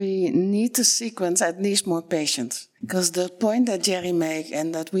need to sequence at least more patients. Because the point that Jerry made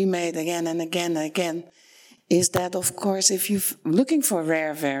and that we made again and again and again is that, of course, if you're looking for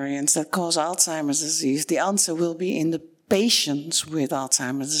rare variants that cause Alzheimer's disease, the answer will be in the patients with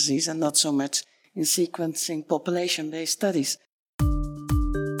Alzheimer's disease and not so much in sequencing population-based studies.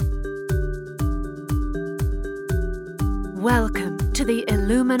 Welcome to the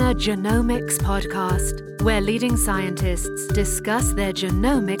Illumina Genomics podcast, where leading scientists discuss their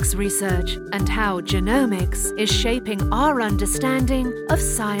genomics research and how genomics is shaping our understanding of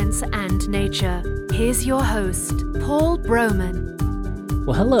science and nature. Here's your host, Paul Broman.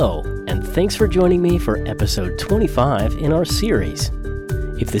 Well, hello, and thanks for joining me for episode 25 in our series.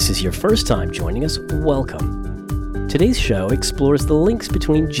 If this is your first time joining us, welcome. Today's show explores the links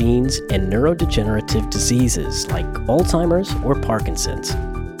between genes and neurodegenerative diseases like Alzheimer's or Parkinson's.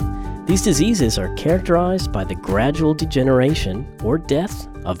 These diseases are characterized by the gradual degeneration or death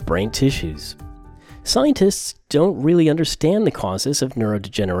of brain tissues. Scientists don't really understand the causes of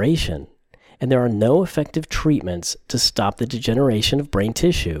neurodegeneration, and there are no effective treatments to stop the degeneration of brain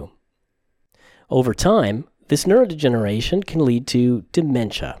tissue. Over time, this neurodegeneration can lead to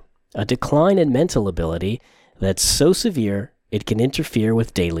dementia, a decline in mental ability that's so severe it can interfere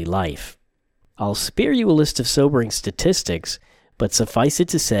with daily life. I'll spare you a list of sobering statistics, but suffice it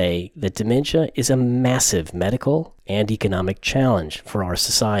to say that dementia is a massive medical and economic challenge for our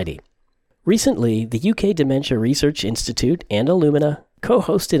society. Recently, the UK Dementia Research Institute and Illumina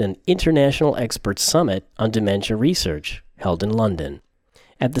co-hosted an international experts summit on dementia research held in London.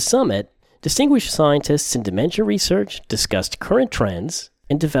 At the summit, distinguished scientists in dementia research discussed current trends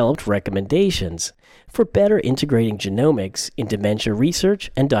and developed recommendations for better integrating genomics in dementia research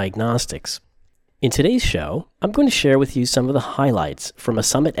and diagnostics. In today's show, I'm going to share with you some of the highlights from a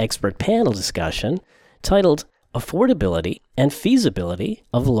summit expert panel discussion titled Affordability and Feasibility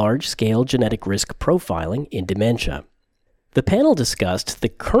of Large-Scale Genetic Risk Profiling in Dementia. The panel discussed the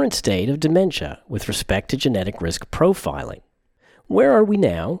current state of dementia with respect to genetic risk profiling. Where are we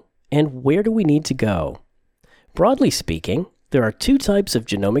now, and where do we need to go? Broadly speaking, there are two types of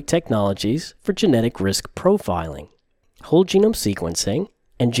genomic technologies for genetic risk profiling: whole genome sequencing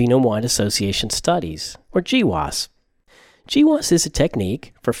and genome-wide association studies, or GWAS. GWAS is a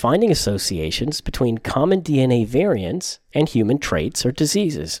technique for finding associations between common DNA variants and human traits or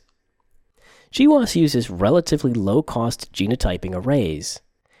diseases. GWAS uses relatively low-cost genotyping arrays,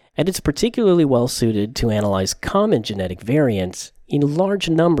 and it's particularly well-suited to analyze common genetic variants in large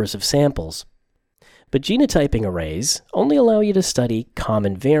numbers of samples. But genotyping arrays only allow you to study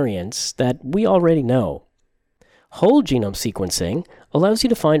common variants that we already know. Whole genome sequencing allows you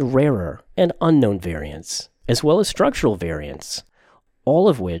to find rarer and unknown variants, as well as structural variants, all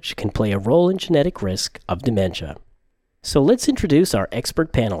of which can play a role in genetic risk of dementia. So let's introduce our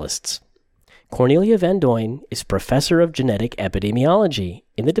expert panelists. Cornelia van Duyn is Professor of Genetic Epidemiology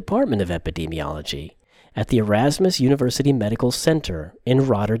in the Department of Epidemiology at the Erasmus University Medical Center in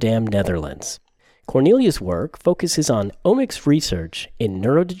Rotterdam, Netherlands. Cornelia's work focuses on omics research in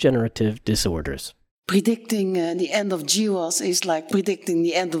neurodegenerative disorders. Predicting the end of GWAS is like predicting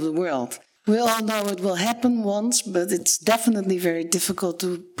the end of the world. We all know it will happen once, but it's definitely very difficult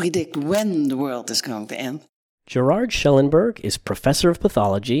to predict when the world is going to end. Gerard Schellenberg is Professor of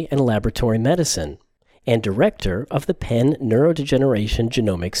Pathology and Laboratory Medicine and Director of the Penn Neurodegeneration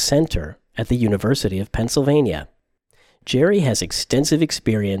Genomics Center at the University of Pennsylvania. Jerry has extensive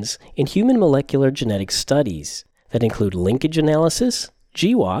experience in human molecular genetic studies that include linkage analysis,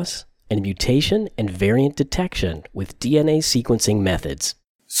 GWAS, and mutation and variant detection with DNA sequencing methods.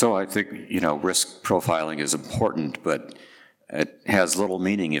 So I think, risk profiling is important, but it has little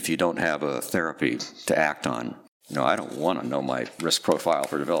meaning if you don't have a therapy to act on. I don't want to know my risk profile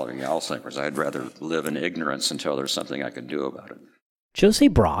for developing Alzheimer's. I'd rather live in ignorance until there's something I can do about it. Jose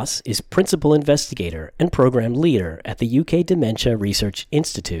Bras is Principal Investigator and Program Leader at the UK Dementia Research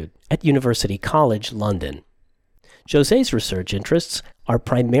Institute at University College London. Jose's research interests are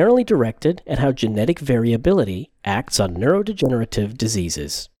primarily directed at how genetic variability acts on neurodegenerative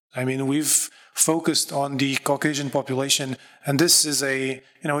diseases. We've focused on the Caucasian population, and this is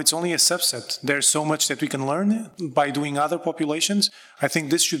it's only a subset. There's so much that we can learn by doing other populations. I think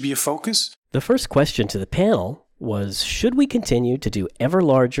this should be a focus. The first question to the panel was, should we continue to do ever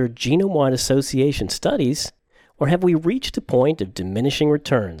larger genome-wide association studies, or have we reached a point of diminishing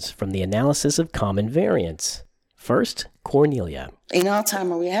returns from the analysis of common variants? First, Cornelia. In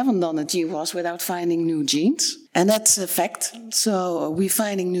Alzheimer's, we haven't done a GWAS without finding new genes, and that's a fact. So we're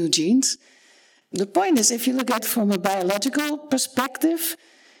finding new genes. The point is, if you look at it from a biological perspective,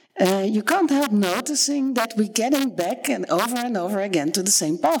 you can't help noticing that we're getting back and over again to the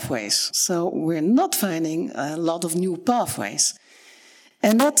same pathways. So we're not finding a lot of new pathways.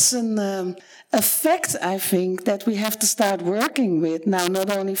 And that's an effect, I think, that we have to start working with now,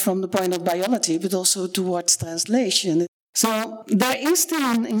 not only from the point of biology, but also towards translation. So there is still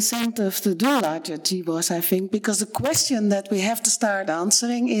an incentive to do larger GWAS, I think, because the question that we have to start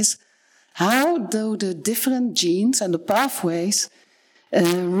answering is, how do the different genes and the pathways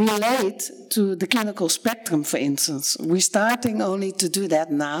relate to the clinical spectrum, for instance? We're starting only to do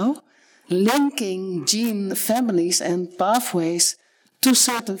that now, linking gene families and pathways to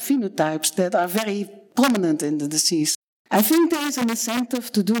certain phenotypes that are very prominent in the disease. I think there is an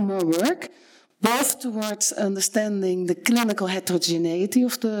incentive to do more work, both towards understanding the clinical heterogeneity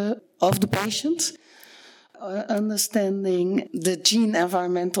of the patient, understanding the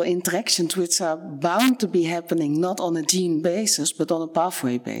gene-environmental interactions which are bound to be happening not on a gene basis but on a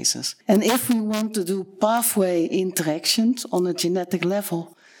pathway basis. And if we want to do pathway interactions on a genetic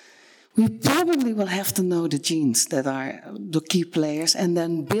level, we probably will have to know the genes that are the key players and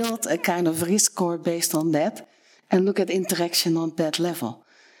then build a kind of risk score based on that and look at interaction on that level.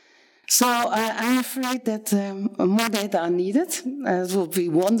 So I'm afraid that more data are needed. It will be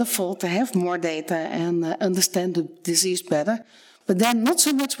wonderful to have more data and understand the disease better. But then not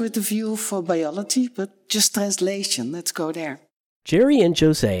so much with the view for biology, but just translation. Let's go there. Jerry and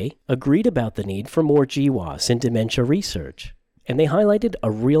Jose agreed about the need for more GWAS in dementia research, and they highlighted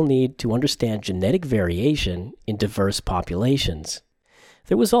a real need to understand genetic variation in diverse populations.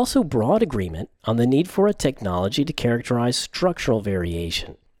 There was also broad agreement on the need for a technology to characterize structural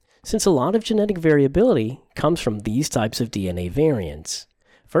variation, since a lot of genetic variability comes from these types of DNA variants.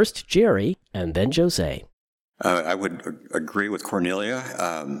 First Jerry, and then Jose. I would agree with Cornelia.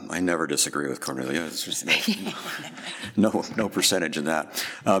 I never disagree with Cornelia. It's just no percentage in that.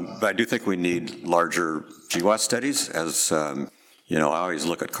 But I do think we need larger GWAS studies. As I always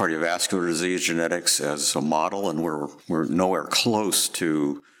look at cardiovascular disease genetics as a model, and we're nowhere close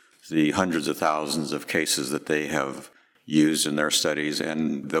to the hundreds of thousands of cases that they have used in their studies,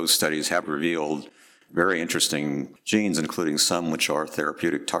 and those studies have revealed very interesting genes, including some which are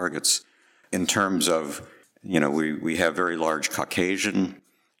therapeutic targets. In terms of, we have very large Caucasian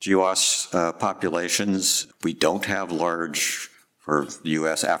GWAS populations. We don't have large, for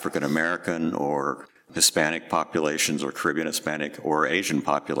U.S., African American or Hispanic populations or Caribbean Hispanic or Asian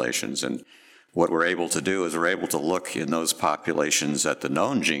populations. And what we're able to do is we're able to look in those populations at the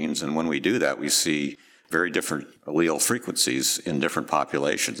known genes, and when we do that, we see very different allele frequencies in different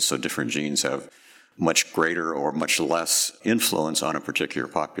populations. So different genes have much greater or much less influence on a particular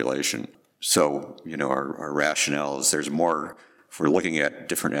population. So, our rationale is there's more, if we're looking at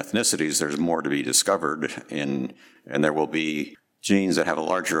different ethnicities, there's more to be discovered and there will be genes that have a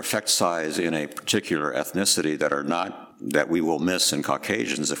larger effect size in a particular ethnicity that we will miss in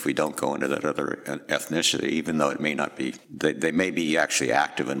Caucasians if we don't go into that other ethnicity, even though it may not be, they may be actually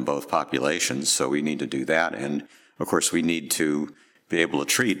active in both populations, so we need to do that. And of course, we need to be able to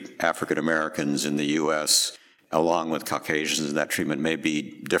treat African Americans in the U.S. along with Caucasians, and that treatment may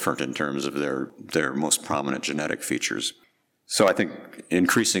be different in terms of their most prominent genetic features. So I think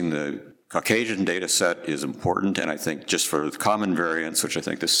increasing the Caucasian data set is important, and I think just for the common variants, which I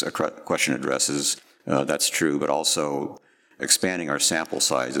think this question addresses, that's true, but also expanding our sample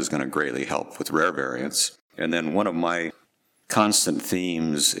size is going to greatly help with rare variants. And then one of my constant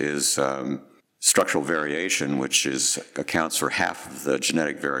themes is structural variation, which accounts for half of the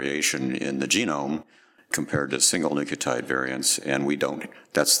genetic variation in the genome compared to single nucleotide variants, and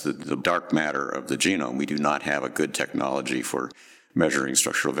that's the dark matter of the genome. We do not have a good technology for measuring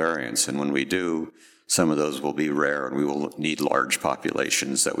structural variants, and when we do, some of those will be rare, and we will need large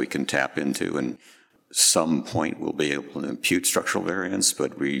populations that we can tap into, and some point we'll be able to impute structural variants,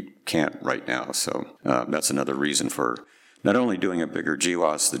 but we can't right now. So that's another reason for not only doing a bigger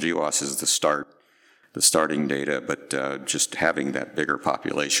GWAS. The GWAS is the starting data, but just having that bigger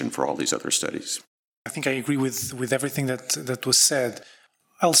population for all these other studies. I think I agree with everything that was said.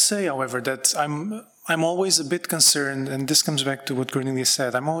 I'll say, however, that I'm always a bit concerned, and this comes back to what Cornelia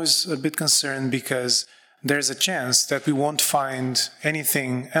said. I'm always a bit concerned because there's a chance that we won't find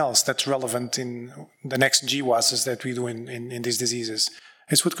anything else that's relevant in the next GWASs that we do in these diseases.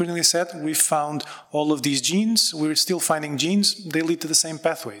 It's what Cornelia said. We found all of these genes. We're still finding genes. They lead to the same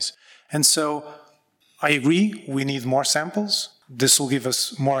pathways. And so I agree, we need more samples. This will give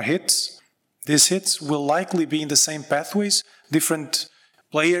us more hits. These hits will likely be in the same pathways, different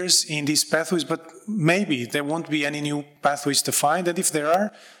players in these pathways, but maybe there won't be any new pathways to find. And if there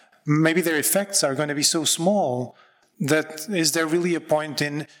are, maybe their effects are going to be so small that is there really a point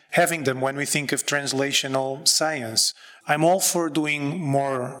in having them when we think of translational science? I'm all for doing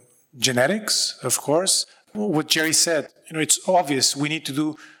more genetics, of course. What Jerry said, it's obvious we need to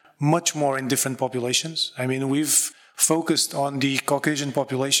do much more in different populations. I mean, we've focused on the Caucasian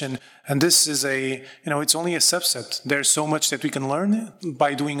population, and this is it's only a subset. There's so much that we can learn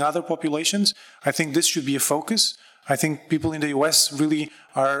by doing other populations. I think this should be a focus. I think people in the US really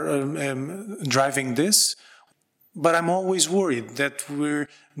are driving this. But I'm always worried that we're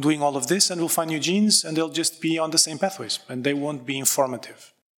doing all of this and we'll find new genes and they'll just be on the same pathways and they won't be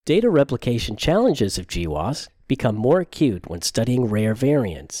informative. Data replication challenges of GWAS become more acute when studying rare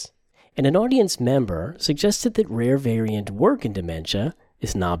variants. And an audience member suggested that rare variant work in dementia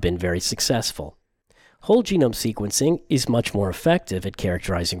has not been very successful. Whole genome sequencing is much more effective at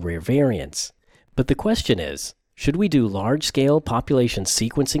characterizing rare variants. But the question is, should we do large-scale population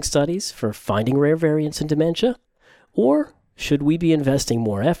sequencing studies for finding rare variants in dementia? Or should we be investing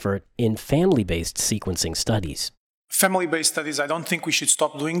more effort in family-based sequencing studies? Family-based studies, I don't think we should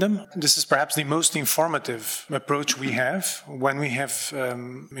stop doing them. This is perhaps the most informative approach we have when we have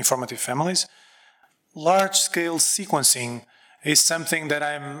informative families. Large-scale sequencing is something that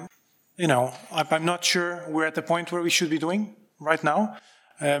I'm not sure we're at the point where we should be doing right now.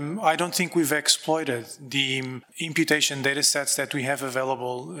 I don't think we've exploited the imputation data sets that we have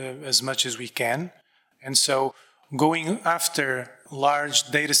available as much as we can. And so going after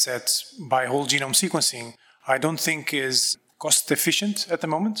large data sets by whole genome sequencing, I don't think is cost efficient at the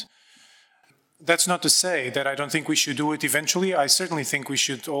moment. That's not to say that I don't think we should do it eventually. I certainly think we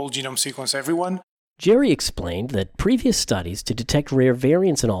should whole genome sequence everyone. Jerry explained that previous studies to detect rare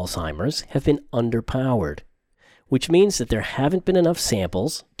variants in Alzheimer's have been underpowered, which means that there haven't been enough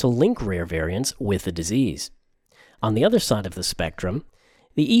samples to link rare variants with the disease. On the other side of the spectrum,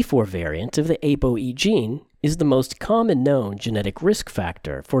 the E4 variant of the ApoE gene is the most common known genetic risk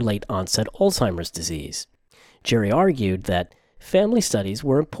factor for late-onset Alzheimer's disease. Jerry argued that family studies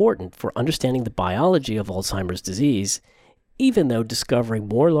were important for understanding the biology of Alzheimer's disease, even though discovering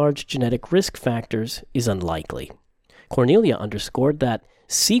more large genetic risk factors is unlikely. Cornelia underscored that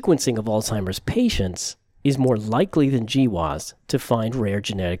sequencing of Alzheimer's patients is more likely than GWAS to find rare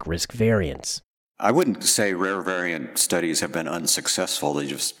genetic risk variants. I wouldn't say rare variant studies have been unsuccessful. They've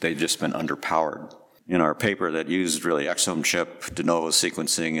just been underpowered. In our paper that used really exome chip, de novo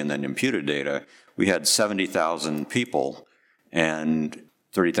sequencing, and then imputed data, we had 70,000 people and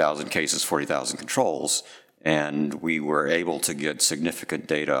 30,000 cases, 40,000 controls, and we were able to get significant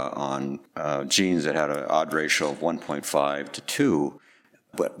data on genes that had an odd ratio of 1.5 to 2,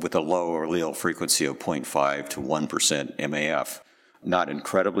 but with a low allele frequency of 0.5 to 1% MAF. Not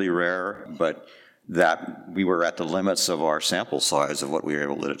incredibly rare, but that we were at the limits of our sample size of what we were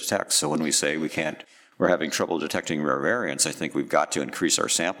able to detect. So when we say we're having trouble detecting rare variants, I think we've got to increase our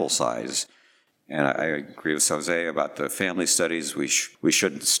sample size. And I agree with Jose about the family studies. We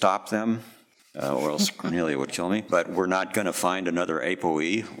shouldn't stop them, or else Cornelia would kill me. But we're not going to find another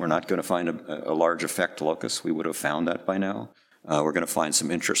ApoE. We're not going to find a large effect locus. We would have found that by now. We're going to find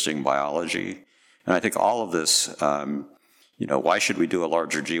some interesting biology. And I think all of this, why should we do a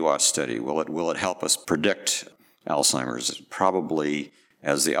larger GWAS study? Will it help us predict Alzheimer's? Probably,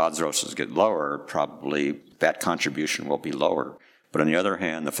 as the odds ratios get lower, probably that contribution will be lower. But on the other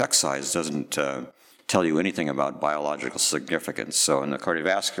hand, the effect size doesn't tell you anything about biological significance. So in the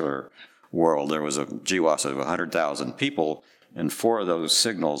cardiovascular world, there was a GWAS of 100,000 people, and 4 of those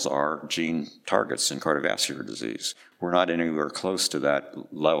signals are gene targets in cardiovascular disease. We're not anywhere close to that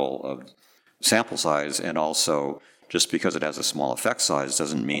level of sample size, and also just because it has a small effect size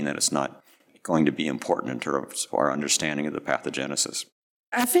doesn't mean that it's not going to be important in terms of our understanding of the pathogenesis.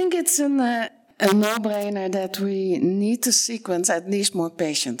 I think it's a no-brainer that we need to sequence at least more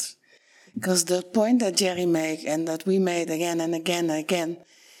patients. Because the point that Jerry made and that we made again and again and again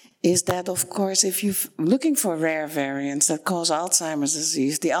is that, of course, if you're looking for rare variants that cause Alzheimer's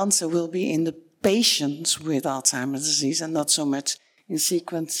disease, the answer will be in the patients with Alzheimer's disease and not so much in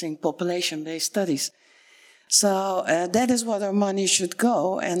sequencing population-based studies. So that is what our money should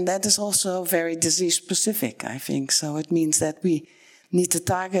go, and that is also very disease-specific, I think. So it means that we need to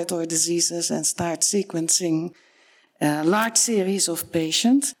target our diseases and start sequencing large series of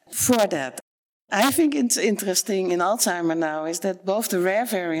patients for that. I think it's interesting in Alzheimer's now is that both the rare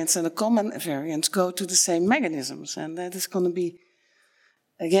variants and the common variants go to the same mechanisms, and that is going to be,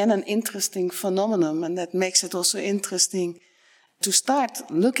 again, an interesting phenomenon, and that makes it also interesting to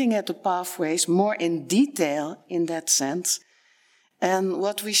start looking at the pathways more in detail in that sense. And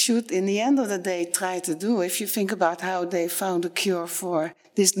what we should, in the end of the day, try to do, if you think about how they found a cure for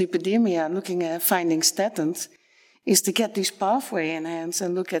dyslipidemia, looking at finding statins, is to get this pathway enhanced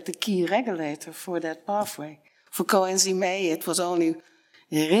and look at the key regulator for that pathway. For coenzyme A, it was only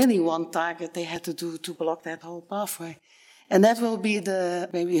really one target they had to do to block that whole pathway. And that will be the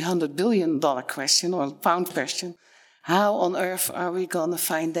maybe $100 billion question or pound question. How on earth are we going to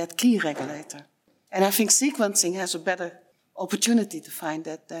find that key regulator? And I think sequencing has a better opportunity to find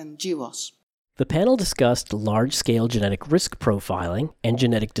that than GWAS. The panel discussed large-scale genetic risk profiling and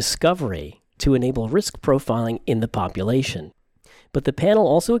genetic discovery to enable risk profiling in the population. But the panel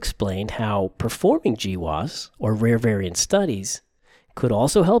also explained how performing GWAS, or rare variant studies, could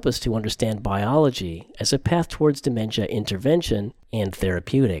also help us to understand biology as a path towards dementia intervention and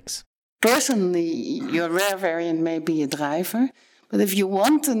therapeutics. Personally, your rare variant may be a driver, but if you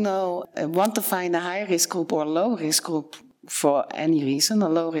want to find a high-risk group or low-risk group for any reason, a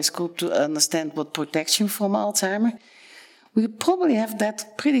low-risk group to understand what protection from Alzheimer, we probably have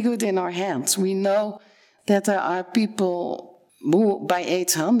that pretty good in our hands. We know that there are people who by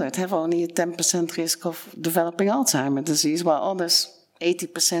age 100 have only a 10% risk of developing Alzheimer's disease, while others,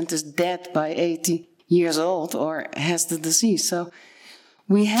 80% is dead by 80 years old or has the disease. So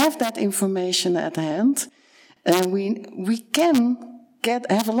we have that information at hand, and we can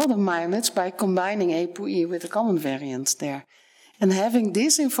have a lot of mileage by combining ApoE with the common variants there. And having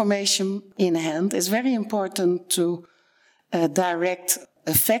this information in hand is very important to direct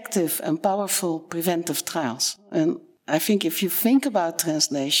effective and powerful preventive trials. And I think if you think about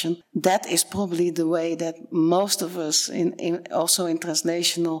translation, that is probably the way that most of us also in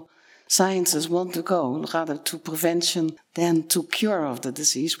translational sciences want to go, rather to prevention than to cure of the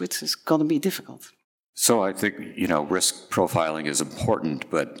disease, which is going to be difficult. So I think, risk profiling is important,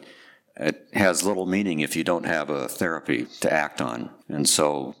 but it has little meaning if you don't have a therapy to act on. And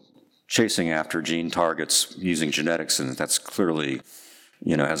so chasing after gene targets using genetics, and that's clearly,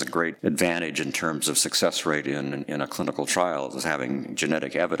 has a great advantage in terms of success rate in a clinical trial, is having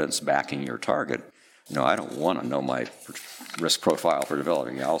genetic evidence backing your target. I don't want to know my risk profile for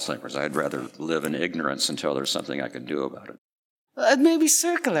developing Alzheimer's. I'd rather live in ignorance until there's something I can do about it. It may be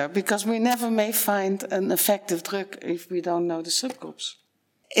circular, because we never may find an effective drug if we don't know the subgroups.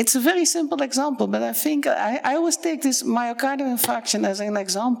 It's a very simple example, but I think I always take this myocardial infarction as an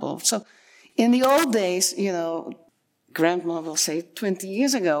example. So in the old days, grandma will say 20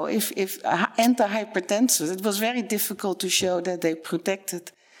 years ago, if antihypertensives, it was very difficult to show that they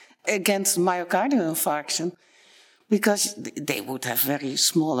protected against myocardial infarction, because they would have very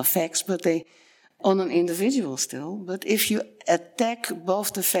small effects, but they on an individual still. But if you attack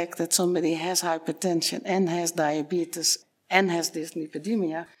both the fact that somebody has hypertension and has diabetes and has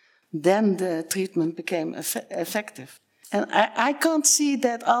dyslipidemia, then the treatment became effective. And I can't see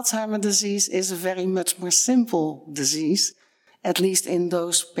that Alzheimer's disease is a very much more simple disease, at least in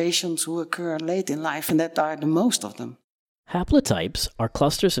those patients who occur late in life, and that are the most of them. Haplotypes are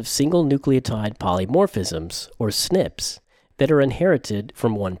clusters of single nucleotide polymorphisms, or SNPs, that are inherited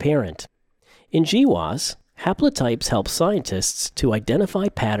from one parent. In GWAS, haplotypes help scientists to identify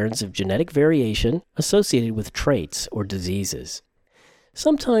patterns of genetic variation associated with traits or diseases.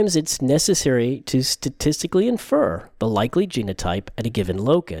 Sometimes it's necessary to statistically infer the likely genotype at a given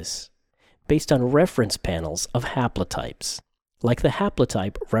locus, based on reference panels of haplotypes, like the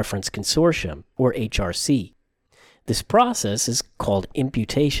Haplotype Reference Consortium, or HRC. This process is called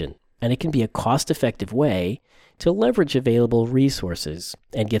imputation, and it can be a cost-effective way to leverage available resources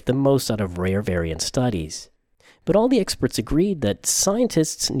and get the most out of rare variant studies. But all the experts agreed that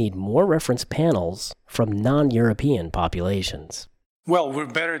scientists need more reference panels from non-European populations. Well, we're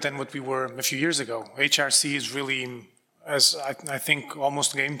better than what we were a few years ago. HRC is really, as I think,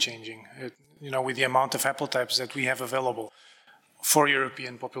 almost game-changing, with the amount of haplotypes that we have available for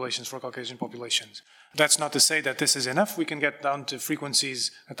European populations, for Caucasian populations. That's not to say that this is enough. We can get down to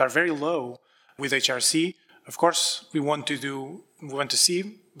frequencies that are very low with HRC. Of course, we want to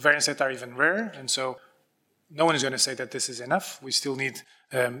see variants that are even rare, and so no one is going to say that this is enough. We still need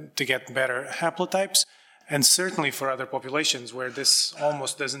to get better haplotypes, and certainly for other populations where this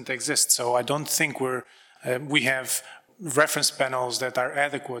almost doesn't exist. So I don't think we have reference panels that are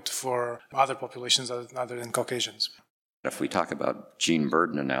adequate for other populations other than Caucasians. If we talk about gene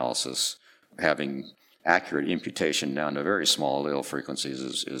burden analysis, having accurate imputation down to very small allele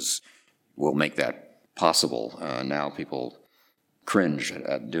frequencies will make that possible. Now people cringe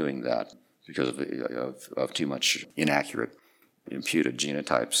at doing that because of too much inaccurate imputed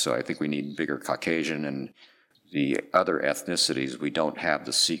genotypes. So I think we need bigger Caucasian, and the other ethnicities, we don't have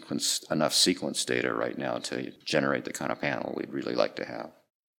enough sequence data right now to generate the kind of panel we'd really like to have.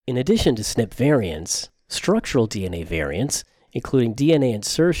 In addition to SNP variants, structural DNA variants, including DNA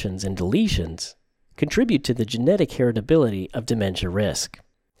insertions and deletions, contribute to the genetic heritability of dementia risk.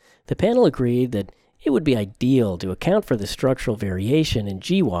 The panel agreed that it would be ideal to account for the structural variation in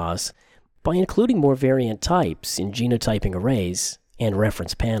GWAS by including more variant types in genotyping arrays and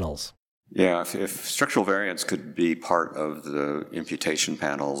reference panels. Yeah, if structural variants could be part of the imputation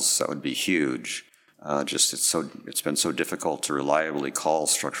panels, that would be huge. It's been so difficult to reliably call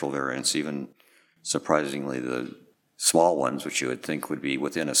structural variants, even surprisingly the small ones, which you would think would be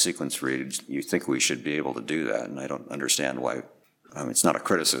within a sequence read. You think we should be able to do that, and I don't understand why. It's not a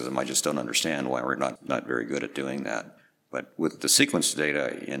criticism, I just don't understand why we're not very good at doing that. But with the sequence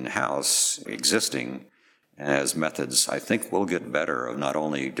data in-house existing as methods, I think we'll get better of not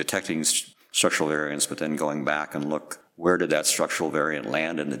only detecting structural variants, but then going back and look, where did that structural variant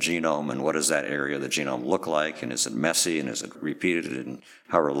land in the genome, and what does that area of the genome look like, and is it messy, and is it repeated, and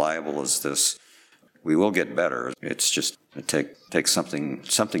how reliable is this? We will get better. It's just it takes something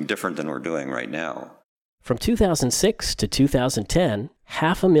different than we're doing right now. From 2006 to 2010,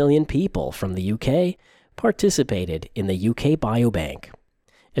 500,000 people from the UK participated in the UK Biobank.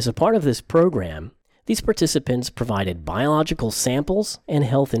 As a part of this program, these participants provided biological samples and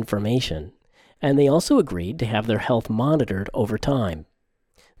health information, and they also agreed to have their health monitored over time.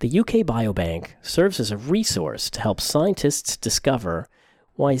 The UK Biobank serves as a resource to help scientists discover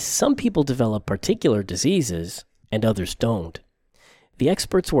why some people develop particular diseases and others don't. The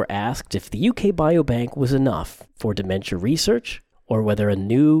experts were asked if the UK Biobank was enough for dementia research or whether a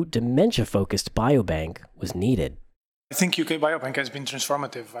new dementia-focused biobank was needed. I think UK Biobank has been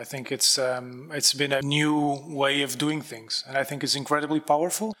transformative. I think it's been a new way of doing things, and I think it's incredibly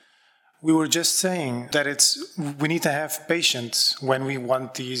powerful. We were just saying that we need to have patients when we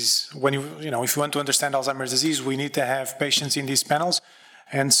want these. If you want to understand Alzheimer's disease, we need to have patients in these panels.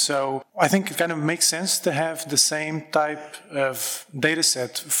 And so I think it kind of makes sense to have the same type of data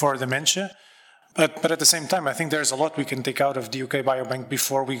set for dementia. But at the same time, I think there's a lot we can take out of the UK Biobank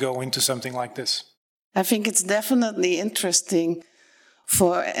before we go into something like this. I think it's definitely interesting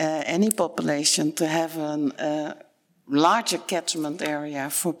for any population to have a larger catchment area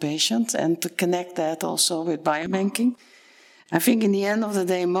for patients and to connect that also with biobanking. I think in the end of the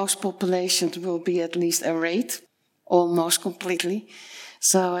day, most populations will be at least arrayed almost completely.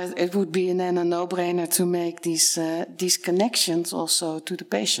 So it would be then a no-brainer to make these connections also to the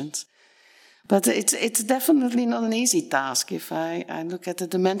patients. But it's definitely not an easy task. If I look at the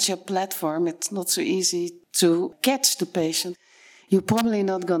dementia platform, it's not so easy to catch the patient. You're probably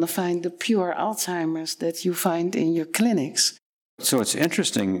not going to find the pure Alzheimer's that you find in your clinics. So it's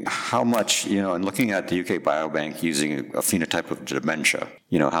interesting how much, in looking at the UK Biobank using a phenotype of dementia,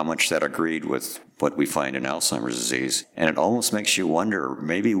 how much that agreed with what we find in Alzheimer's disease. And it almost makes you wonder,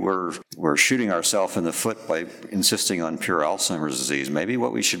 maybe we're shooting ourselves in the foot by insisting on pure Alzheimer's disease. Maybe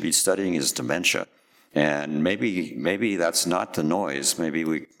what we should be studying is dementia. And maybe that's not the noise.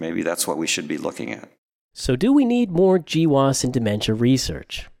 Maybe that's what we should be looking at. So do we need more GWAS in dementia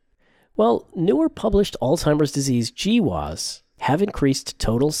research? Well, newer published Alzheimer's disease GWAS have increased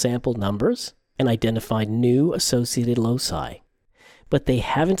total sample numbers and identified new associated loci, but they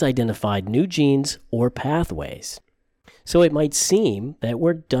haven't identified new genes or pathways. So it might seem that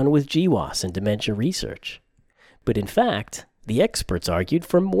we're done with GWAS in dementia research. But in fact, the experts argued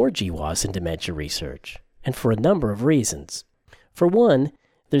for more GWAS in dementia research, and for a number of reasons. For one,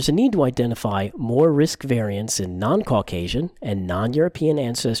 there's a need to identify more risk variants in non-Caucasian and non-European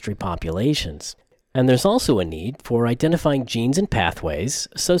ancestry populations. And there's also a need for identifying genes and pathways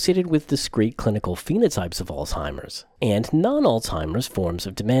associated with discrete clinical phenotypes of Alzheimer's and non-Alzheimer's forms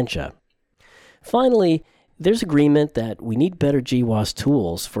of dementia. Finally, there's agreement that we need better GWAS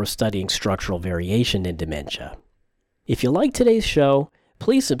tools for studying structural variation in dementia. If you like today's show,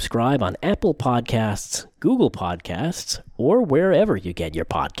 please subscribe on Apple Podcasts, Google Podcasts, or wherever you get your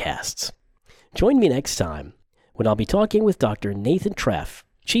podcasts. Join me next time when I'll be talking with Dr. Nathan Treff,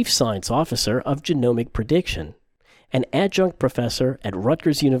 Chief Science Officer of Genomic Prediction, an adjunct professor at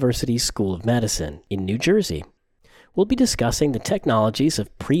Rutgers University School of Medicine in New Jersey. We'll be discussing the technologies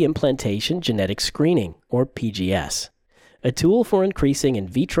of pre-implantation genetic screening, or PGS, a tool for increasing in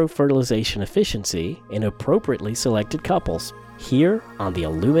vitro fertilization efficiency in appropriately selected couples, here on the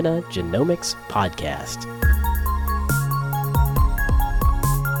Illumina Genomics Podcast.